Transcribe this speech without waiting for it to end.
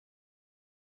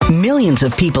Millions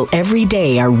of people every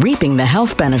day are reaping the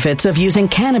health benefits of using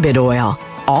cannabis oil,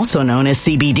 also known as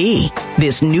CBD.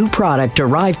 This new product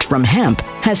derived from hemp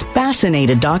has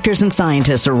fascinated doctors and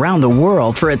scientists around the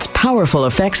world for its powerful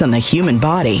effects on the human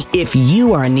body. If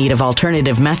you are in need of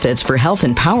alternative methods for health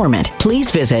empowerment, please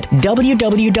visit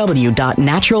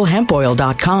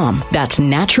www.naturalhempoil.com. That's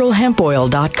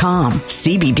naturalhempoil.com.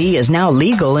 CBD is now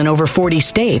legal in over 40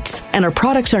 states, and our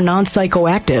products are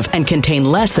non-psychoactive and contain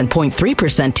less than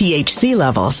 0.3% THC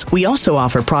levels. We also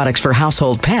offer products for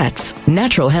household pets.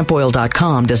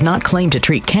 Naturalhempoil.com does not claim to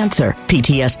treat cancer,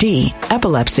 PTSD,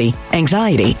 epilepsy,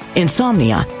 anxiety,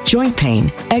 insomnia, joint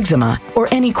pain, eczema, or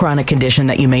any chronic condition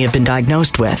that you may have been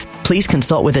diagnosed with. Please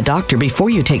consult with a doctor before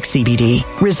you take CBD.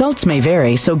 Results may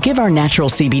vary, so give our natural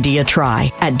CBD a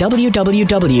try at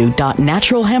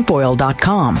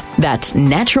www.naturalhempoil.com. That's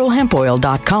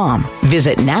naturalhempoil.com.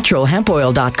 Visit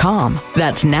naturalhempoil.com.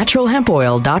 That's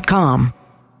naturalhempoil.com.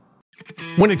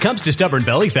 When it comes to stubborn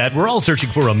belly fat, we're all searching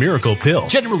for a miracle pill.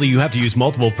 Generally, you have to use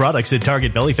multiple products that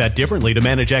target belly fat differently to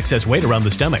manage excess weight around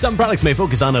the stomach. Some products may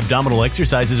focus on abdominal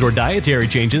exercises or dietary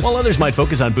changes, while others might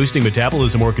focus on boosting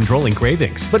metabolism or controlling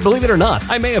cravings. But believe it or not,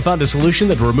 I may have found a solution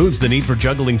that removes the need for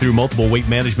juggling through multiple weight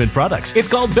management products. It's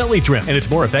called Belly Trim, and it's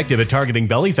more effective at targeting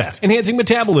belly fat, enhancing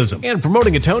metabolism, and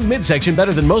promoting a toned midsection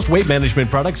better than most weight management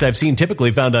products I've seen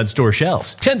typically found on store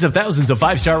shelves. Tens of thousands of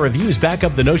 5-star reviews back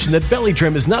up the notion that Belly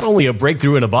Trim is not only a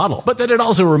breakthrough in a bottle, but that it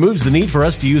also removes the need for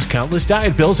us to use countless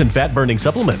diet pills and fat-burning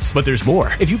supplements. But there's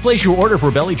more. If you place your order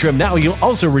for Belly Trim now, you'll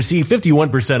also receive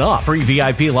 51% off, free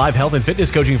VIP live health and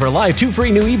fitness coaching for life, 2 free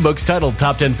new ebooks titled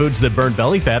Top 10 Foods That Burn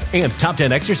Belly Fat and Top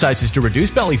 10 Exercises to Reduce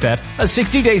Belly Fat, a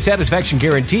 60-day satisfaction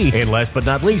guarantee, and last but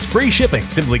not least, free shipping.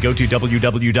 Simply go to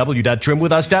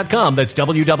www.trimwithus.com. That's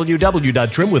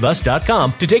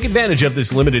www.trimwithus.com to take advantage of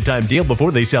this limited time deal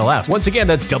before they sell out. Once again,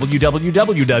 that's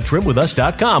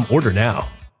www.trimwithus.com. Order now.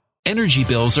 Energy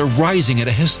bills are rising at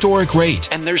a historic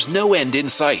rate, and there's no end in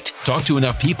sight. Talk to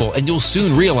enough people, and you'll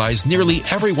soon realize nearly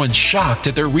everyone's shocked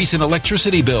at their recent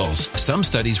electricity bills. Some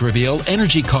studies reveal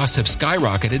energy costs have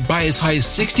skyrocketed by as high as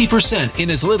 60%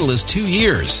 in as little as 2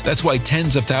 years. That's why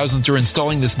tens of thousands are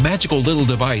installing this magical little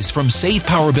device from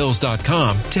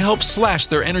SavePowerBills.com to help slash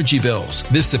their energy bills.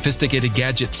 This sophisticated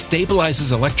gadget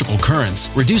stabilizes electrical currents,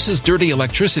 reduces dirty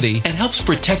electricity, and helps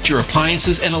protect your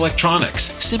appliances and electronics.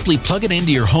 Simply plug it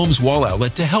into your home's wall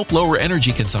outlet to help lower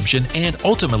energy consumption and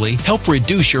ultimately help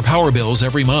reduce your power bills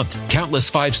every month.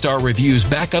 Countless 5-star reviews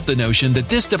back up the notion that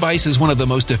this device is one of the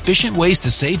most efficient ways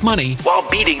to save money while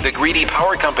beating the greedy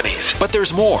power companies. But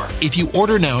there's more. If you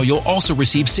order now, you'll also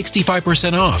receive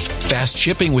 65% off, fast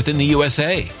shipping within the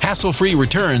USA, hassle-free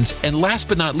returns, and last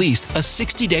but not least, a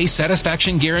 60-day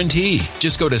satisfaction guarantee.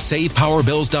 Just go to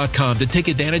SavePowerBills.com to take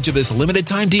advantage of this limited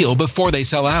time deal before they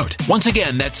sell out. Once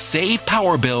again, that's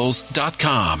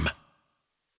SavePowerBills.com.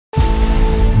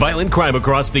 Violent crime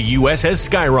across the U.S. has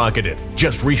skyrocketed.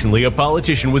 Just recently, a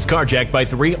politician was carjacked by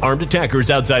 3 armed attackers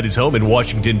outside his home in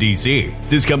Washington, D.C.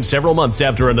 This comes several months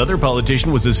after another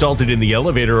politician was assaulted in the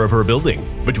elevator of her building.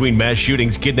 Between mass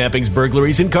shootings, kidnappings,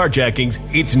 burglaries, and carjackings,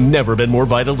 it's never been more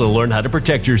vital to learn how to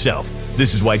protect yourself.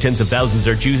 This is why tens of thousands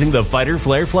are choosing the Fighter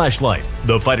Flare flashlight.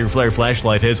 The Fighter Flare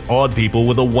flashlight has awed people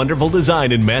with a wonderful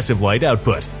design and massive light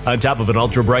output. On top of an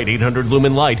ultra-bright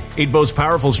 800-lumen light, it boasts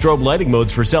powerful strobe lighting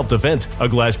modes for self-defense, a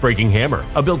glass-breaking hammer,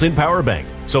 a built-in power bank,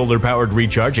 solar-powered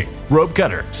recharging, rope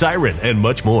cutter, siren, and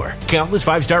much more. Countless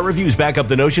 5-star reviews back up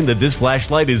the notion that this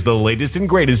flashlight is the latest and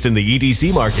greatest in the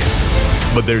EDC market.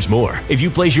 But there's more. If you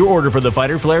place your order for the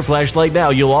Fighter Flare flashlight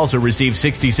now, you'll also receive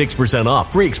 66%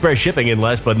 off, free express shipping, and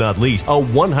last but not least, a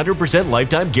 100%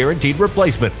 lifetime guaranteed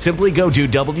replacement. Simply go to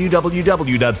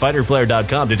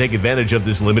www.fighterflare.com to take advantage of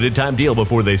this limited time deal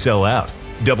before they sell out.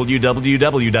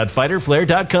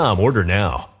 www.fighterflare.com. Order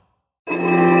now.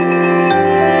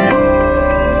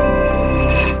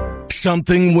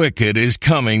 Something wicked is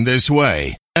coming this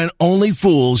way, and only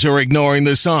fools are ignoring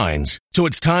the signs. So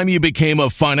it's time you became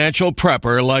a financial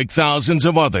prepper like thousands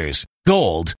of others.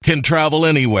 Gold can travel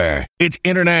anywhere. It's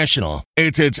international.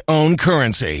 It's its own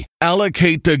currency.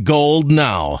 Allocate to gold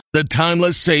now, the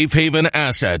timeless safe haven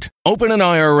asset. Open an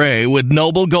IRA with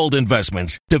Noble Gold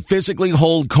Investments to physically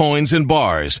hold coins and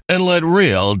bars and let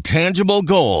real, tangible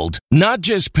gold, not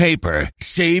just paper,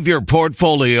 Save your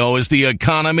portfolio as the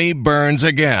economy burns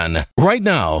again. Right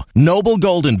now, Noble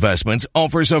Gold Investments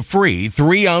offers a free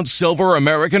 3-ounce silver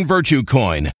American Virtue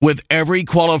coin with every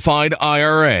qualified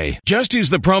IRA. Just use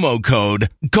the promo code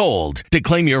GOLD to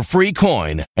claim your free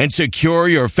coin and secure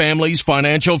your family's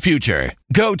financial future.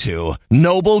 Go to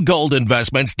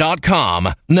noblegoldinvestments.com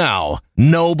now.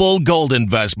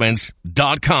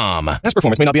 noblegoldinvestments.com. Past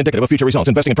performance may not be indicative of future results.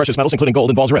 Investing in precious metals, including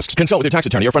gold, involves risks. Consult with your tax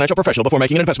attorney or financial professional before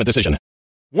making an investment decision.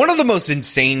 One of the most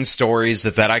insane stories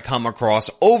that I come across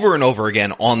over and over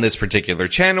again on this particular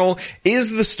channel is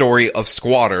the story of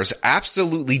squatters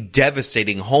absolutely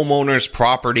devastating homeowners,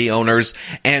 property owners,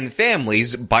 and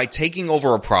families by taking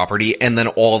over a property, and then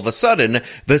all of a sudden,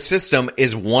 the system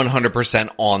is 100%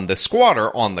 on the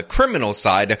squatter, on the criminal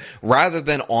side, rather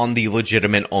than on the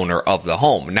legitimate owner of the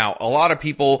home. Now, a lot of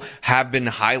people have been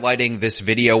highlighting this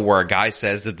video where a guy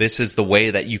says that this is the way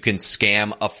that you can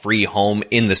scam a free home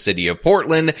in the city of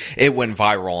Portland. It went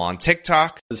viral on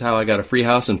TikTok. This is how I got a free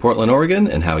house in Portland, Oregon,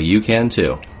 and how you can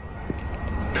too.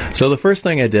 So the first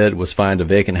thing I did was find a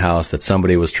vacant house that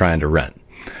somebody was trying to rent.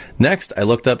 Next, I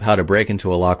looked up how to break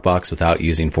into a lockbox without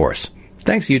using force.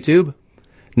 Thanks, YouTube.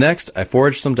 Next, I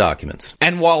forged some documents.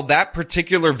 And while that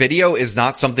particular video is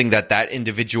not something that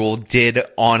individual did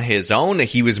on his own,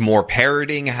 he was more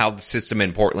parodying how the system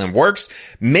in Portland works.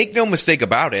 Make no mistake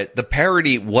about it, the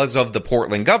parody was of the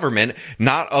Portland government,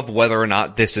 not of whether or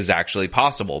not this is actually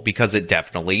possible, because it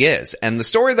definitely is. And the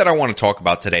story that I want to talk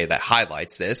about today that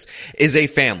highlights this is a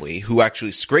family who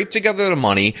actually scraped together the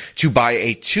money to buy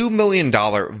a $2 million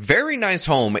very nice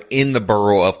home in the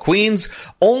borough of Queens,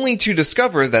 only to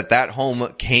discover that home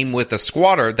came with a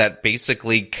squatter that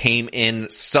basically came in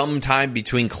sometime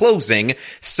between closing,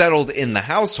 settled in the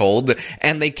household,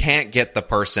 and they can't get the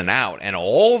person out. And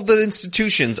all of the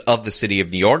institutions of the city of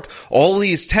New York, all of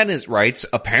these tenant rights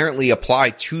apparently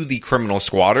apply to the criminal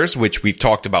squatters, which we've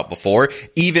talked about before,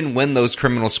 even when those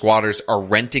criminal squatters are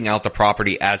renting out the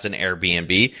property as an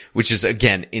Airbnb, which is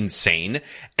again insane.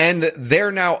 And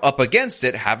they're now up against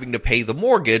it, having to pay the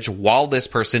mortgage while this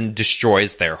person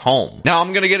destroys their home. Now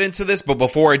I'm going to get into this, but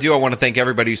before I do, I want to thank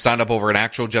everybody who signed up over at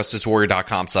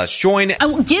actualjusticewarrior.com/join.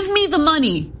 Give me the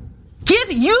money. Give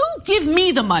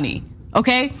me the money.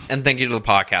 Okay? And thank you to the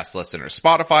podcast listeners,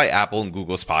 Spotify, Apple, and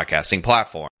Google's podcasting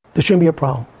platform. There shouldn't be a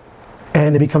problem.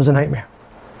 And it becomes a nightmare.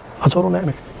 A total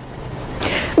nightmare.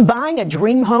 Buying a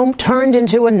dream home turned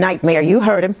into a nightmare. You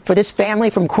heard him. For this family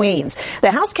from Queens.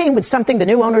 The house came with something the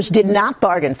new owners did not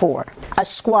bargain for. A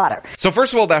squatter. So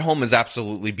first of all, that home is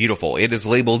absolutely beautiful. It is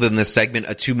labeled in this segment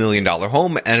a $2 million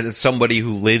home, and it's somebody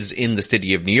who lives in the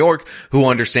city of New York who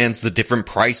understands the different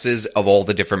prices of all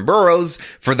the different boroughs.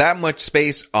 For that much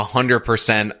space,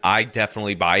 100%, I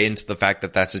definitely buy into the fact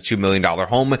that that's a $2 million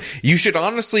home. You should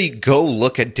honestly go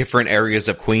look at different areas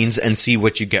of Queens and see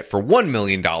what you get for $1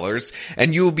 million,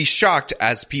 and you will be shocked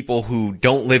as people who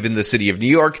don't live in the city of New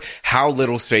York how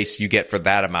little space you get for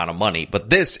that amount of money. But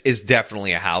this is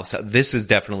definitely a house. This is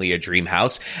definitely a dream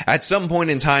house. At some point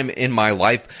in time in my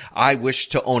life, I wish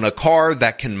to own a car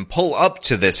that can pull up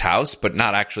to this house, but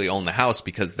not actually own the house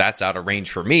because that's out of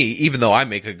range for me, even though I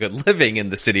make a good living in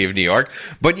the city of New York.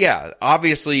 But yeah,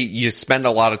 obviously you spend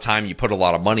a lot of time, you put a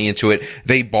lot of money into it.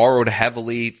 They borrowed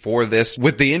heavily for this.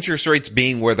 With the interest rates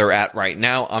being where they're at right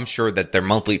now, I'm sure that their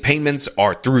monthly payments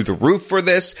are through the roof for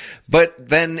this, but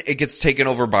then it gets taken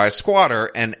over by a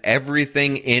squatter, and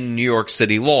everything in New York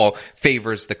City law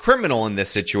favors the criminal in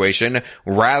this situation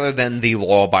rather than the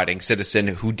law-abiding citizen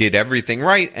who did everything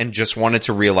right and just wanted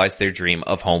to realize their dream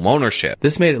of home ownership.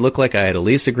 This made it look like I had a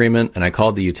lease agreement, and I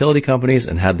called the utility companies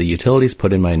and had the utilities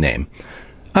put in my name.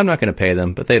 I'm not going to pay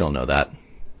them, but they don't know that.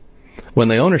 When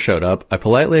the owner showed up, I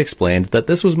politely explained that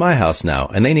this was my house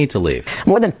now, and they need to leave.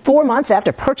 More than 4 months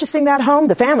after purchasing that home,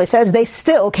 the family says they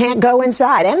still can't go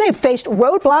inside, and they've faced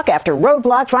roadblock after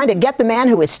roadblock trying to get the man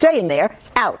who is staying there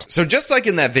out. So just like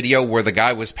in that video where the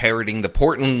guy was parroting the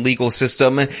Portland legal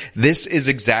system, this is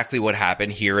exactly what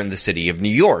happened here in the city of New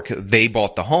York. They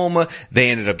bought the home, they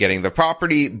ended up getting the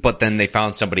property, but then they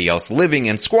found somebody else living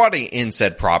and squatting in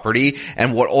said property,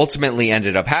 and what ultimately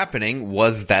ended up happening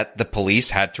was that the police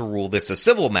had to rule this a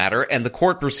civil matter, and the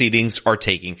court proceedings are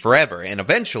taking forever. And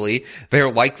eventually,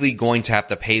 they're likely going to have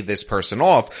to pay this person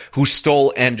off who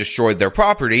stole and destroyed their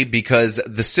property because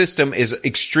the system is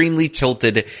extremely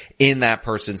tilted in that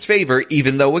person's favor,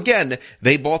 even though, again,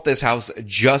 they bought this house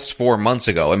just 4 months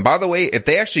ago. And by the way, if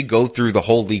they actually go through the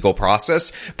whole legal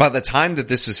process, by the time that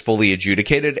this is fully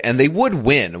adjudicated, and they would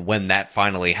win when that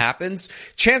finally happens,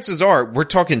 chances are we're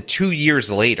talking 2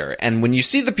 years later. And when you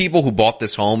see the people who bought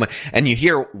this home and you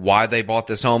hear why they bought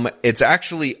this home, it's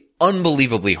actually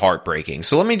unbelievably heartbreaking.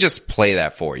 So let me just play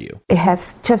that for you. It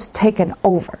has just taken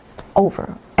over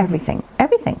everything.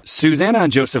 Susanna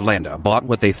and Joseph Landa bought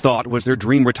what they thought was their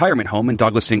dream retirement home in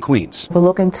Douglaston, Queens. We're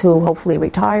looking to hopefully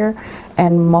retire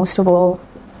and most of all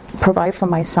provide for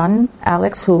my son,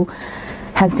 Alex, who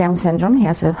has Down syndrome. He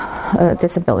has a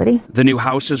disability. The new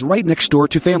house is right next door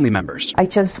to family members. I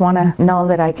just want to know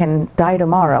that I can die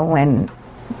tomorrow when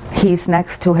he's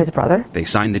next to his brother. They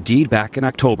signed the deed back in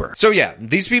October. So yeah,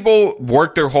 these people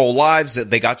worked their whole lives.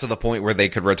 They got to the point where they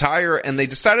could retire, and they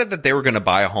decided that they were going to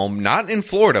buy a home, not in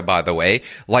Florida, by the way,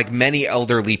 like many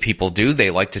elderly people do.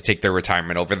 They like to take their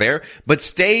retirement over there, but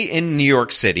stay in New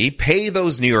York City, pay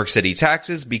those New York City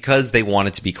taxes because they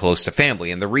wanted to be close to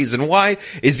family. And the reason why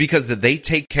is because they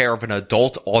take care of an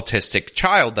adult autistic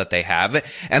child that they have,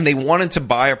 and they wanted to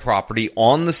buy a property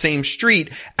on the same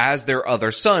street as their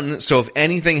other son. So if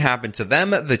anything happened to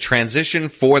them, the transition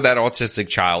for that autistic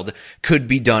child could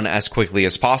be done as quickly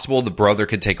as possible. The brother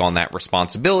could take on that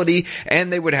responsibility,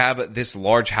 and they would have this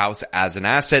large house as an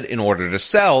asset in order to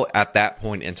sell at that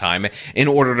point in time in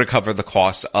order to cover the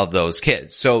costs of those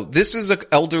kids. So this is an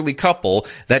elderly couple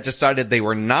that decided they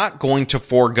were not going to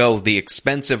forego the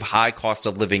expensive high cost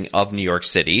of living of New York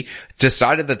City,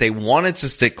 decided that they wanted to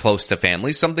stick close to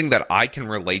family, something that I can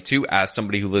relate to as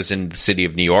somebody who lives in the city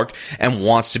of New York and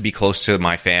wants to be close to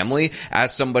my family,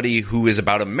 as somebody who is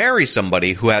about to marry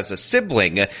somebody who has a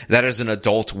sibling that is an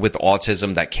adult with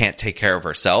autism that can't take care of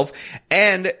herself.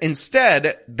 And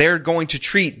instead, they're going to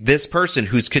treat this person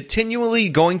who's continually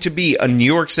going to be a New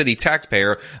York City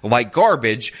taxpayer like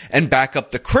garbage and back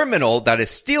up the criminal that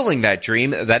is stealing that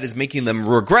dream, that is making them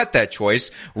regret that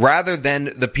choice, rather than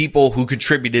the people who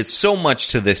contributed so much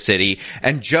to this city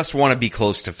and just want to be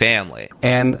close to family.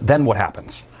 And then what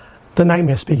happens? The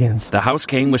nightmare begins. The house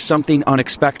came with something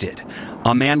unexpected.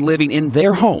 A man living in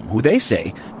their home, who they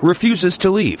say refuses to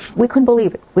leave. We couldn't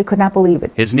believe it. We could not believe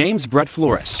it. His name's Brett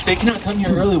Flores. They cannot come here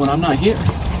early when I'm not here.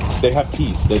 They have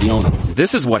keys. They're the owner.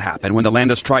 This is what happened when the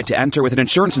Landas tried to enter with an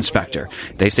insurance inspector.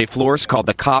 They say Flores called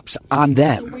the cops on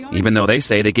them, even though they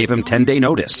say they gave him 10-day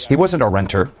notice. He wasn't a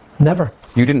renter. Never.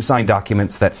 You didn't sign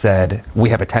documents that said, we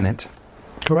have a tenant.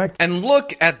 Correct. And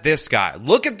look at this guy.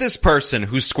 Look at this person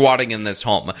who's squatting in this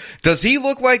home. Does he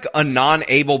look like a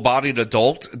non-able-bodied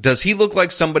adult? Does he look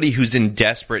like somebody who's in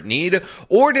desperate need?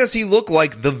 Or does he look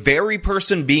like the very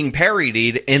person being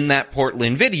parodied in that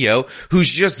Portland video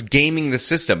who's just gaming the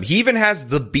system? He even has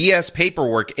the BS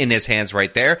paperwork in his hands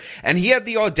right there, and he had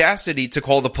the audacity to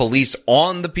call the police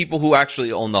on the people who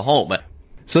actually own the home.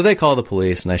 So they call the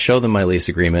police, and I show them my lease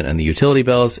agreement and the utility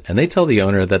bills, and they tell the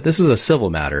owner that this is a civil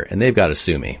matter, and they've got to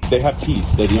sue me. They have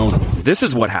keys. They're the owner. This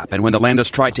is what happened when the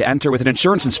Landas tried to enter with an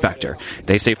insurance inspector.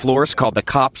 They say Flores called the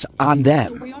cops on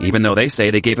them, even though they say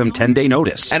they gave him 10-day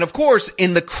notice. And of course,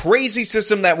 in the crazy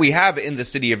system that we have in the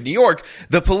city of New York,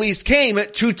 the police came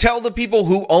to tell the people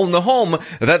who own the home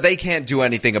that they can't do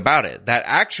anything about it. That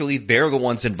actually they're the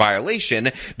ones in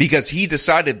violation because he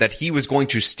decided that he was going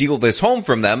to steal this home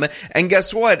from them. And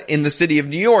guess what? In the city of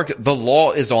New York, the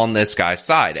law is on this guy's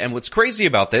side. And what's crazy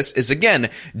about this is, again,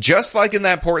 just like in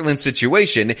that Portland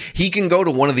situation, he can go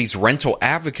to one of these rental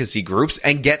advocacy groups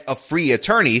and get a free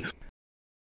attorney.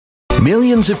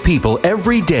 Millions of people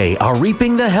every day are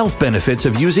reaping the health benefits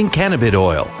of using cannabis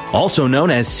oil, also known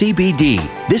as CBD.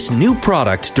 This new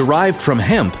product derived from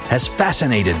hemp has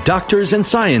fascinated doctors and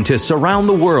scientists around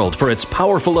the world for its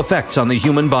powerful effects on the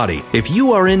human body. If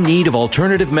you are in need of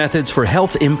alternative methods for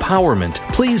health empowerment,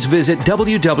 please visit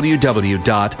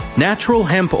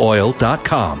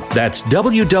www.naturalhempoil.com. That's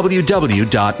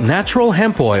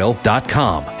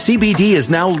www.naturalhempoil.com. CBD is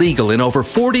now legal in over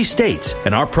 40 states,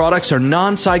 and our products are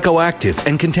non-psychoactive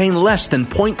and contain less than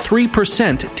 0.3%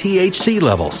 THC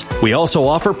levels. We also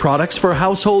offer products for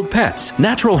household pets.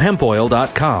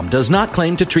 NaturalHempOil.com does not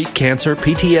claim to treat cancer,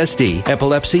 PTSD,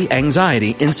 epilepsy,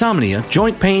 anxiety, insomnia,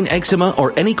 joint pain, eczema,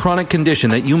 or any chronic condition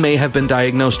that you may have been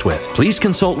diagnosed with. Please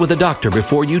consult with a doctor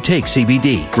before you take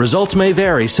CBD. Results may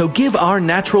vary, so give our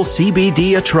natural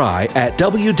CBD a try at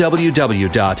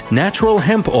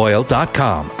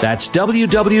www.naturalhempoil.com. That's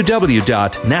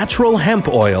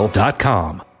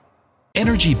www.naturalhempoil.com.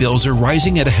 Energy bills are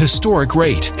rising at a historic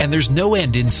rate, and there's no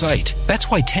end in sight. That's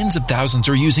why tens of thousands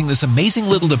are using this amazing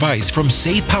little device from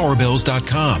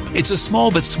SavePowerBills.com. It's a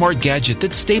small but smart gadget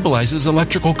that stabilizes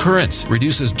electrical currents,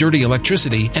 reduces dirty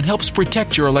electricity, and helps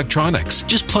protect your electronics.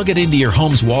 Just plug it into your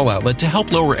home's wall outlet to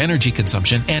help lower energy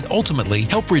consumption and ultimately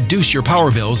help reduce your power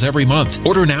bills every month.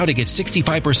 Order now to get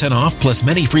 65% off plus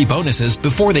many free bonuses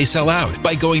before they sell out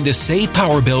by going to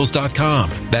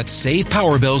SavePowerBills.com. That's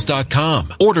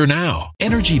SavePowerBills.com. Order now. now.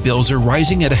 Energy bills are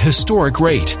rising at a historic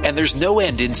rate, and there's no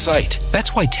end in sight.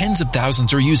 That's why tens of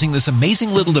thousands are using this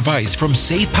amazing little device from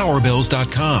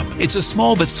SavePowerBills.com. It's a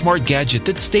small but smart gadget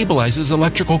that stabilizes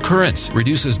electrical currents,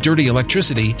 reduces dirty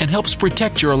electricity, and helps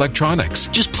protect your electronics.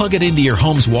 Just plug it into your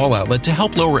home's wall outlet to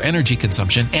help lower energy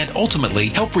consumption and ultimately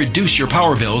help reduce your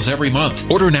power bills every month.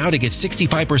 Order now to get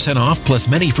 65% off plus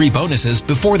many free bonuses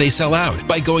before they sell out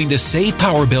by going to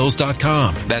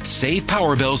SavePowerBills.com. That's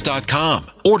SavePowerBills.com.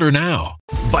 Order now.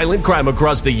 Violent crime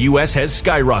across the U.S. has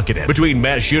skyrocketed. Between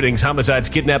mass shootings, homicides,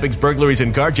 kidnappings, burglaries,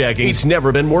 and carjackings, it's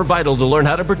never been more vital to learn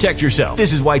how to protect yourself.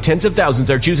 This is why tens of thousands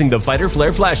are choosing the Fighter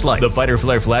Flare flashlight. The Fighter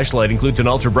Flare flashlight includes an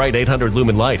ultra-bright 800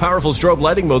 lumen light, powerful strobe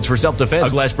lighting modes for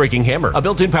self-defense, a glass-breaking hammer, a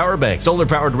built-in power bank,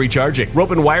 solar-powered recharging,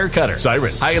 rope and wire cutter,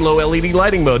 siren, high and low LED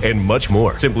lighting mode, and much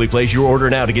more. Simply place your order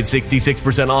now to get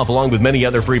 66% off along with many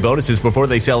other free bonuses before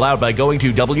they sell out by going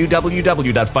to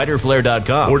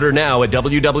www.fighterflare.com. Order now at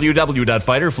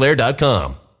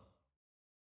www.fighterflare.com.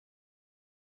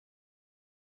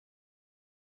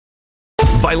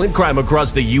 Violent crime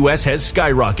across the U.S. has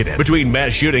skyrocketed. Between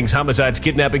mass shootings, homicides,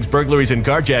 kidnappings, burglaries, and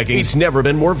carjackings, it's never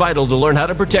been more vital to learn how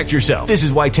to protect yourself. This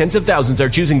is why tens of thousands are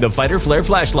choosing the Fighter Flare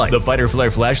flashlight. The Fighter Flare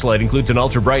flashlight includes an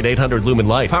ultra-bright 800 lumen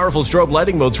light, powerful strobe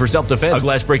lighting modes for self-defense, a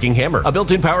glass-breaking hammer, a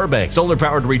built-in power bank,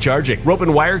 solar-powered recharging, rope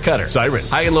and wire cutter, siren,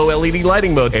 high and low LED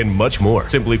lighting mode, and much more.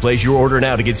 Simply place your order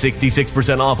now to get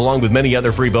 66% off along with many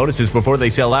other free bonuses before they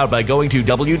sell out by going to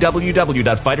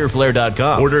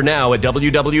www.fighterflare.com. Order now at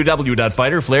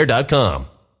www.fighterflare.com.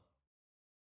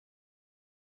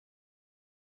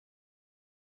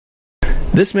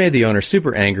 This made the owner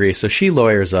super angry, so she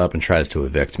lawyers up and tries to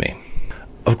evict me.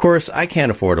 Of course, I can't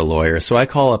afford a lawyer, so I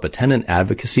call up a tenant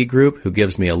advocacy group who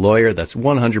gives me a lawyer that's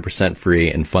 100%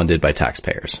 free and funded by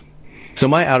taxpayers. So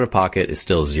my out-of-pocket is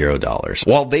still $0.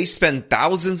 While they spend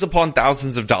thousands upon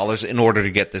thousands of dollars in order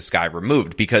to get this guy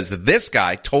removed, because this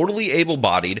guy, totally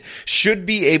able-bodied, should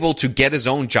be able to get his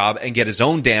own job and get his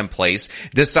own damn place,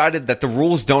 decided that the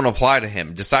rules don't apply to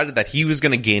him, decided that he was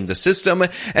going to game the system,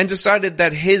 and decided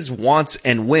that his wants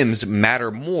and whims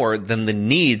matter more than the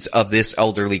needs of this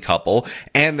elderly couple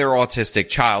and their autistic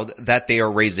child that they are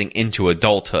raising into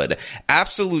adulthood.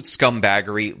 Absolute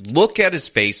scumbaggery. Look at his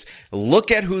face.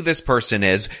 Look at who this person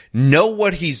is, know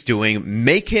what he's doing,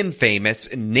 make him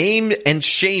famous, name and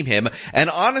shame him, and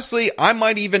honestly, I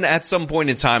might even at some point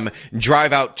in time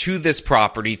drive out to this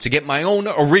property to get my own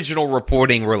original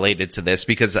reporting related to this,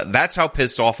 because that's how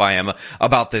pissed off I am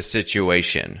about this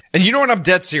situation. And you know what? I'm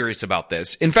dead serious about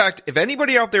this. In fact, if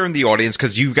anybody out there in the audience,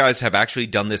 because you guys have actually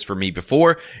done this for me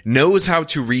before, knows how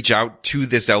to reach out to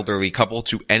this elderly couple,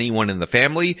 to anyone in the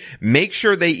family, make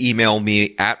sure they email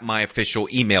me at my official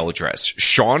email address,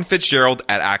 Sean Fitzgerald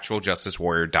at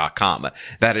actualjusticewarrior.com.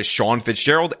 That is Sean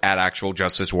Fitzgerald at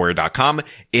actualjusticewarrior.com.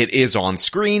 It is on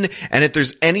screen, and if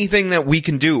there's anything that we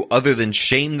can do other than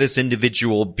shame this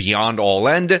individual beyond all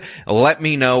end, let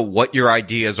me know what your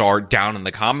ideas are down in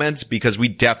the comments, because we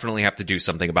definitely have to do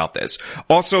something about this.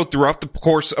 Also, throughout the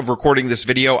course of recording this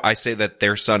video, I say that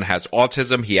their son has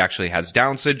autism. He actually has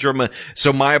Down syndrome,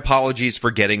 so my apologies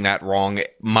for getting that wrong.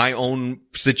 My own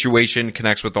situation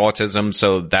connects with autism,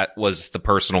 so that was the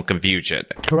personal confusion.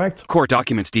 Correct. Court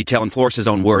documents detail in Flores'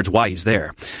 own words why he's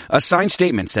there. A signed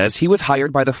statement says he was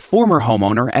hired by the former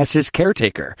homeowner as his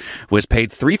caretaker, was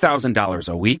paid $3,000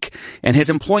 a week, and his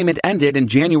employment ended in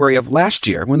January of last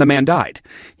year when the man died.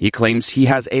 He claims he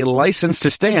has a license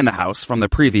to stay in the house from the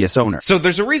previous owner. So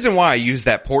there's a reason why I use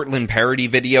that Portland parody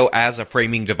video as a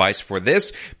framing device for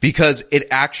this, because it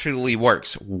actually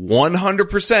works.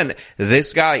 100%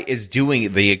 this guy is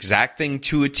doing the exact thing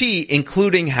to a T,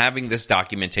 including having this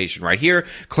documentation right here,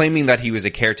 claiming that he was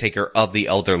a caretaker of the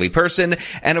elderly person.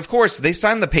 And of course, they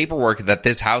signed the paperwork that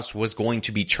this house was going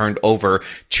to be turned over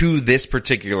to this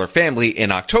particular family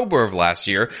in October of last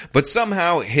year, but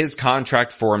somehow his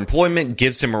contract for employment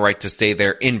gives him a right to stay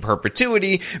there in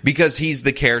perpetuity because he's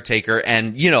the caretaker.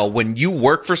 And, you know, when you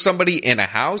work for somebody in a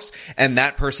house and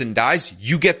that person dies,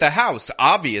 you get the house.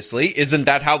 Obviously, isn't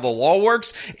that how the law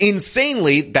works?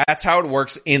 Insanely, that's how it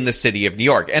works in the city of New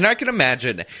York. And I can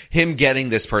imagine him getting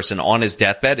this person on his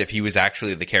deathbed if he was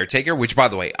actually the caretaker, which, by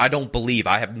the way, I don't believe.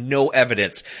 I have no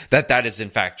evidence that that is in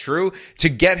fact true, to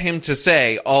get him to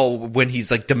say, oh, when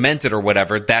he's like demented or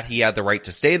whatever, that he had the right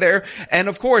to stay there. And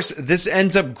of course, this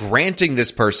ends up granting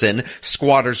this person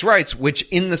squatters' rights, which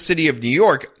in the city of New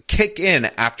York kick in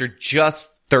after just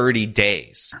 30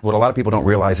 days. What a lot of people don't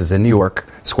realize is in New York,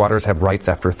 squatters have rights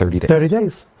after 30 days. 30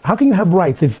 days. How can you have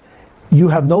rights if you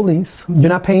have no lease, you're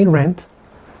not paying rent?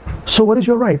 So what is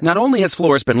your right? Not only has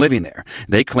Flores been living there,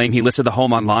 they claim he listed the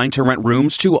home online to rent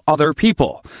rooms to other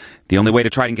people. The only way to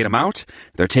try and get him out?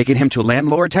 They're taking him to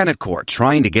landlord-tenant court,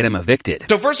 trying to get him evicted.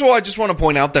 So first of all, I just want to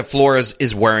point out that Flores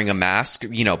is wearing a mask,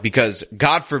 because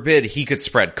God forbid he could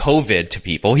spread COVID to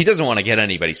people. He doesn't want to get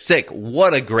anybody sick.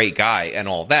 What a great guy and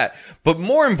all that. But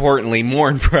more importantly, more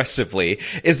impressively,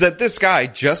 is that this guy,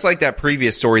 just like that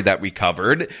previous story that we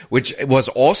covered, which was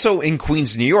also in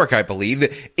Queens, New York, I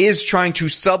believe, is trying to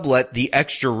sublet the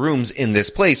extra rooms in this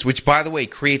place, which, by the way,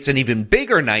 creates an even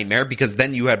bigger nightmare because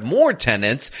then you had more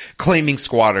tenants claiming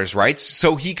squatters' rights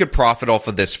so he could profit off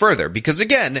of this further. Because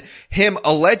again, him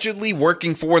allegedly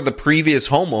working for the previous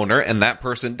homeowner and that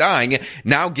person dying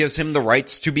now gives him the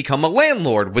rights to become a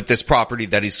landlord with this property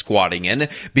that he's squatting in,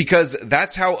 because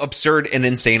that's how absurd and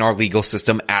insane our legal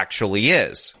system actually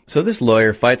is. So this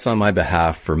lawyer fights on my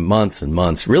behalf for months and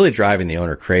months, really driving the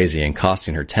owner crazy and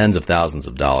costing her tens of thousands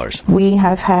of dollars. We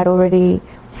have had already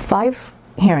 5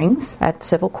 hearings at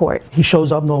civil court. He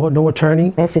shows up, no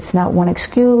attorney. If it's not one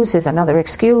excuse, it's another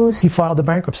excuse. He filed the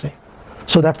bankruptcy.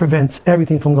 So that prevents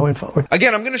everything from going forward.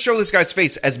 Again, I'm going to show this guy's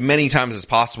face as many times as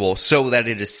possible so that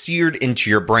it is seared into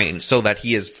your brain, so that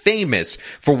he is famous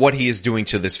for what he is doing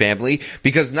to this family,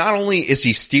 because not only is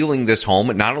he stealing this home,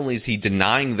 not only is he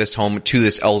denying this home to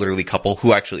this elderly couple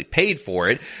who actually paid for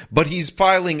it, but he's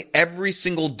filing every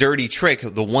single dirty trick,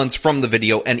 the ones from the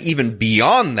video and even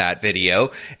beyond that video,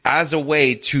 as a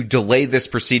way to delay this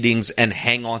proceedings and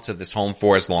hang on to this home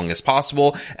for as long as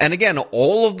possible. And again,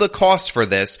 all of the costs for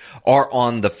this are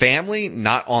on the family,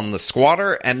 not on the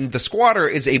squatter, and the squatter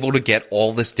is able to get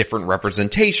all this different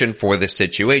representation for this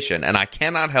situation. And I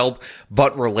cannot help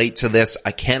but relate to this.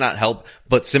 I cannot help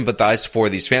but sympathize for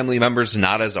these family members,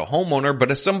 not as a homeowner,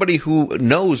 but as somebody who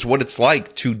knows what it's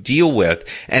like to deal with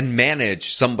and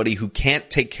manage somebody who can't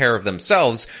take care of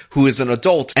themselves, who is an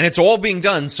adult. And it's all being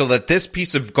done so that this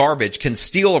piece of garbage can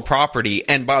steal a property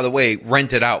and, by the way,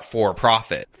 rent it out for a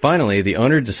profit. Finally, the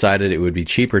owner decided it would be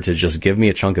cheaper to just give me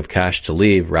a chunk of cash to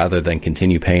leave rather than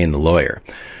continue paying the lawyer.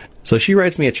 So she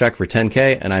writes me a check for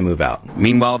 $10K and I move out.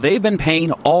 Meanwhile, they've been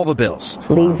paying all the bills.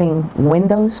 Leaving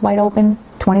windows wide open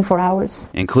 24 hours.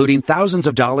 Including thousands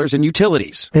of dollars in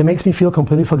utilities. It makes me feel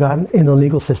completely forgotten in the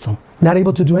legal system. Not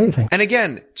able to do anything. And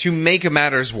again, to make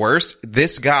matters worse,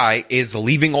 this guy is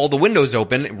leaving all the windows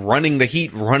open, running the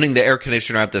heat, running the air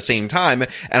conditioner at the same time.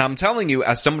 And I'm telling you,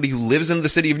 as somebody who lives in the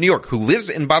city of New York, who lives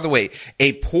in, by the way,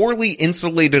 a poorly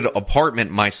insulated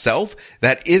apartment myself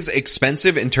that is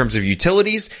expensive in terms of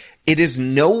utilities, it is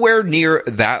nowhere near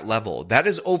that level. That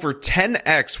is over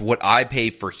 10x what I pay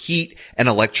for heat and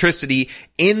electricity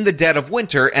in the dead of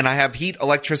winter, and I have heat,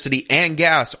 electricity, and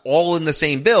gas all in the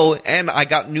same bill, and I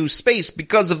got new space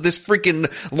because of this freaking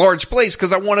large place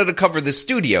because I wanted to cover this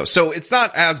studio. So it's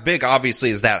not as big, obviously,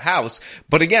 as that house,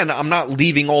 but again, I'm not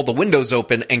leaving all the windows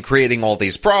open and creating all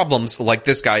these problems like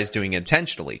this guy is doing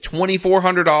intentionally.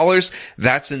 $2,400?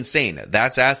 That's insane.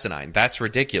 That's asinine. That's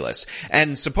ridiculous.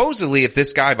 And supposedly, if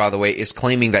this guy, by the way, is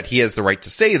claiming that he has the right to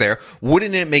stay there,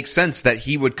 wouldn't it make sense that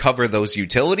he would cover those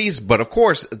utilities? But of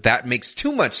course, that makes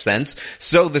too much sense,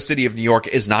 so the city of New York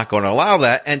is not going to allow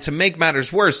that. And to make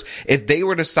matters worse, if they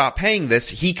were to stop paying this,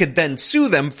 he could then sue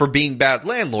them for being bad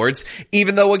landlords,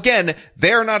 even though, again,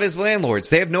 they're not his landlords.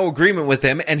 They have no agreement with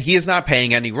him, and he is not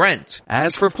paying any rent.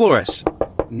 As for Flores,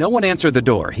 no one answered the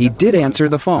door. He did answer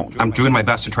the phone. I'm doing my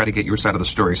best to try to get your side of the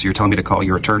story, so you're telling me to call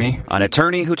your attorney? An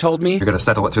attorney who told me you're going to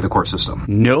settle it through the court system.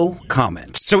 No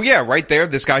comment. So yeah, right there,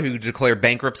 this guy who declared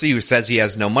bankruptcy, who says he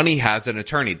has no money, has an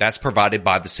attorney. That's provided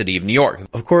by the city of New York.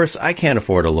 Of course, I can't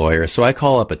afford a lawyer, so I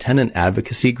call up a tenant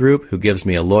advocacy group who gives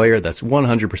me a lawyer that's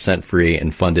 100% free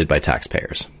and funded by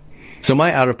taxpayers. So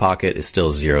my out-of-pocket is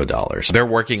still $0. They're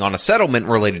working on a settlement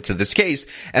related to this case,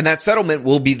 and that settlement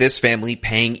will be this family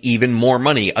paying even more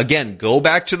money. Again, go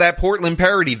back to that Portland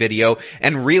parody video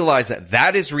and realize that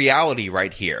that is reality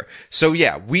right here. So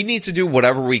yeah, we need to do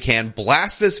whatever we can.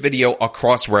 Blast this video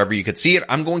across wherever you could see it.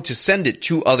 I'm going to send it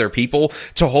to other people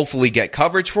to hopefully get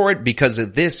coverage for it, because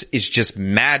this is just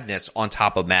madness on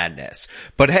top of madness.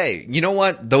 But hey, you know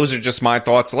what? Those are just my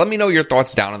thoughts. Let me know your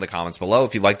thoughts down in the comments below.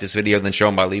 If you like this video, then show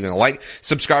them by leaving a like.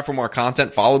 Subscribe for more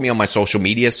content. Follow me on my social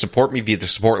media. Support me via the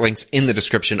support links in the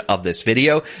description of this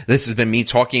video. This has been me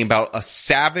talking about a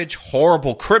savage,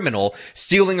 horrible criminal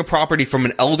stealing a property from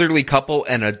an elderly couple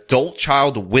and adult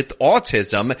child with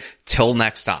autism. Till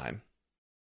next time.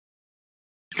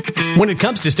 When it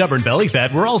comes to stubborn belly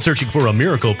fat, we're all searching for a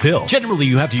miracle pill. Generally,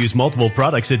 you have to use multiple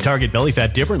products that target belly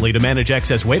fat differently to manage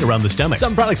excess weight around the stomach.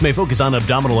 Some products may focus on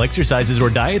abdominal exercises or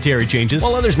dietary changes,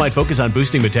 while others might focus on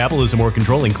boosting metabolism or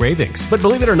controlling cravings. But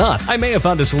believe it or not, I may have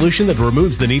found a solution that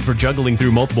removes the need for juggling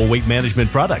through multiple weight management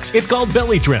products. It's called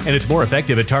Belly Trim, and it's more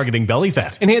effective at targeting belly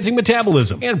fat, enhancing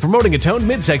metabolism, and promoting a toned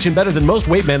midsection better than most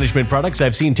weight management products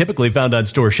I've seen typically found on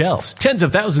store shelves. Tens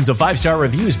of thousands of 5-star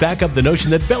reviews back up the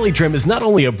notion that Belly Trim is not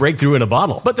only a breakthrough in a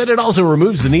bottle, but that it also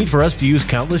removes the need for us to use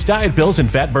countless diet pills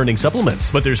and fat-burning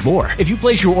supplements. But there's more. If you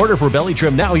place your order for Belly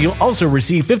Trim now, you'll also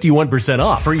receive 51%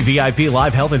 off, free VIP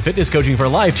live health and fitness coaching for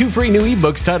life, 2 free new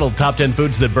ebooks titled Top 10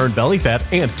 Foods That Burn Belly Fat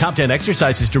and Top 10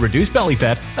 Exercises to Reduce Belly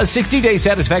Fat, a 60-day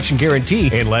satisfaction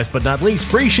guarantee, and last but not least,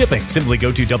 free shipping. Simply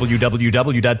go to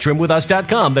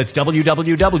www.trimwithus.com. That's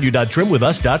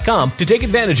www.trimwithus.com to take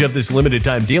advantage of this limited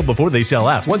time deal before they sell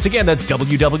out. Once again, that's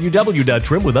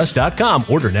www.trimwithus.com.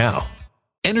 Order now.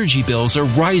 Energy bills are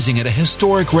rising at a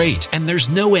historic rate, and there's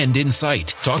no end in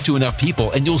sight. Talk to enough people,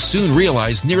 and you'll soon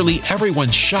realize nearly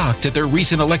everyone's shocked at their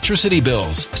recent electricity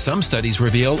bills. Some studies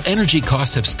reveal energy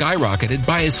costs have skyrocketed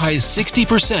by as high as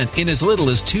 60% in as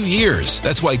little as 2 years.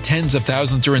 That's why tens of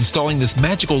thousands are installing this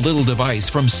magical little device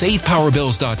from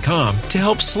SavePowerBills.com to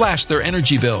help slash their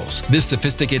energy bills. This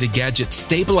sophisticated gadget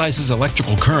stabilizes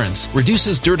electrical currents,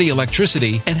 reduces dirty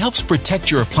electricity, and helps protect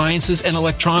your appliances and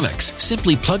electronics.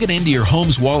 Simply plug it into your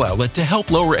home's wall outlet to help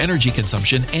lower energy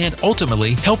consumption and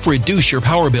ultimately help reduce your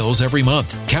power bills every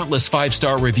month. Countless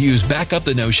 5-star reviews back up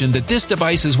the notion that this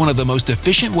device is one of the most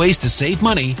efficient ways to save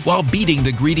money while beating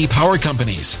the greedy power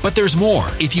companies. But there's more.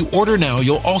 If you order now,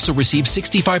 you'll also receive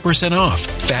 65% off,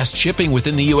 fast shipping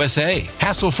within the USA,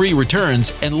 hassle-free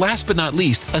returns, and last but not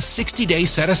least, a 60-day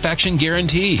satisfaction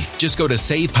guarantee. Just go to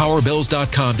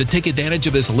SavePowerBills.com to take advantage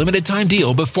of this limited time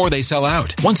deal before they sell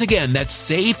out. Once again, that's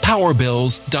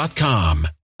SavePowerBills.com.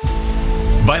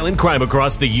 Violent crime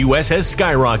across the U.S. has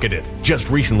skyrocketed. Just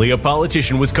recently, a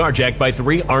politician was carjacked by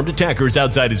 3 armed attackers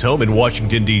outside his home in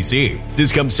Washington, D.C.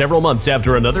 This comes several months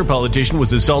after another politician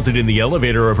was assaulted in the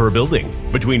elevator of her building.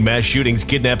 Between mass shootings,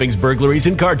 kidnappings, burglaries,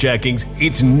 and carjackings,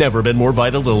 it's never been more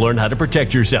vital to learn how to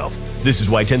protect yourself. This is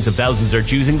why tens of thousands are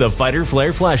choosing the Fighter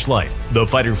Flare flashlight. The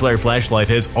Fighter Flare flashlight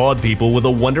has awed people with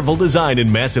a wonderful design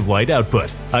and massive light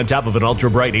output. On top of an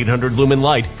ultra-bright 800-lumen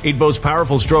light, it boasts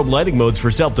powerful strobe lighting modes for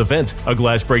self-defense, a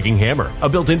glass-breaking hammer, a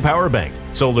built-in power bank,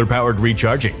 solar-powered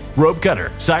recharging, rope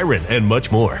cutter, siren, and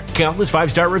much more. Countless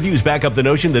 5-star reviews back up the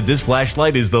notion that this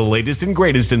flashlight is the latest and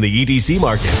greatest in the EDC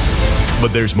market.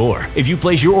 But there's more. If you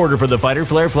place your order for the Fighter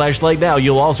Flare flashlight now,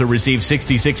 you'll also receive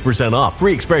 66% off,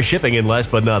 free express shipping, and last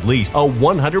but not least, a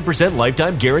 100%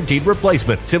 lifetime guaranteed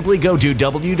replacement. Simply go to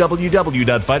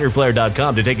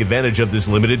www.fighterflare.com to take advantage of this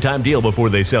limited time deal before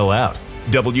they sell out.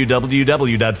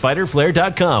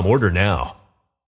 www.fighterflare.com. Order now.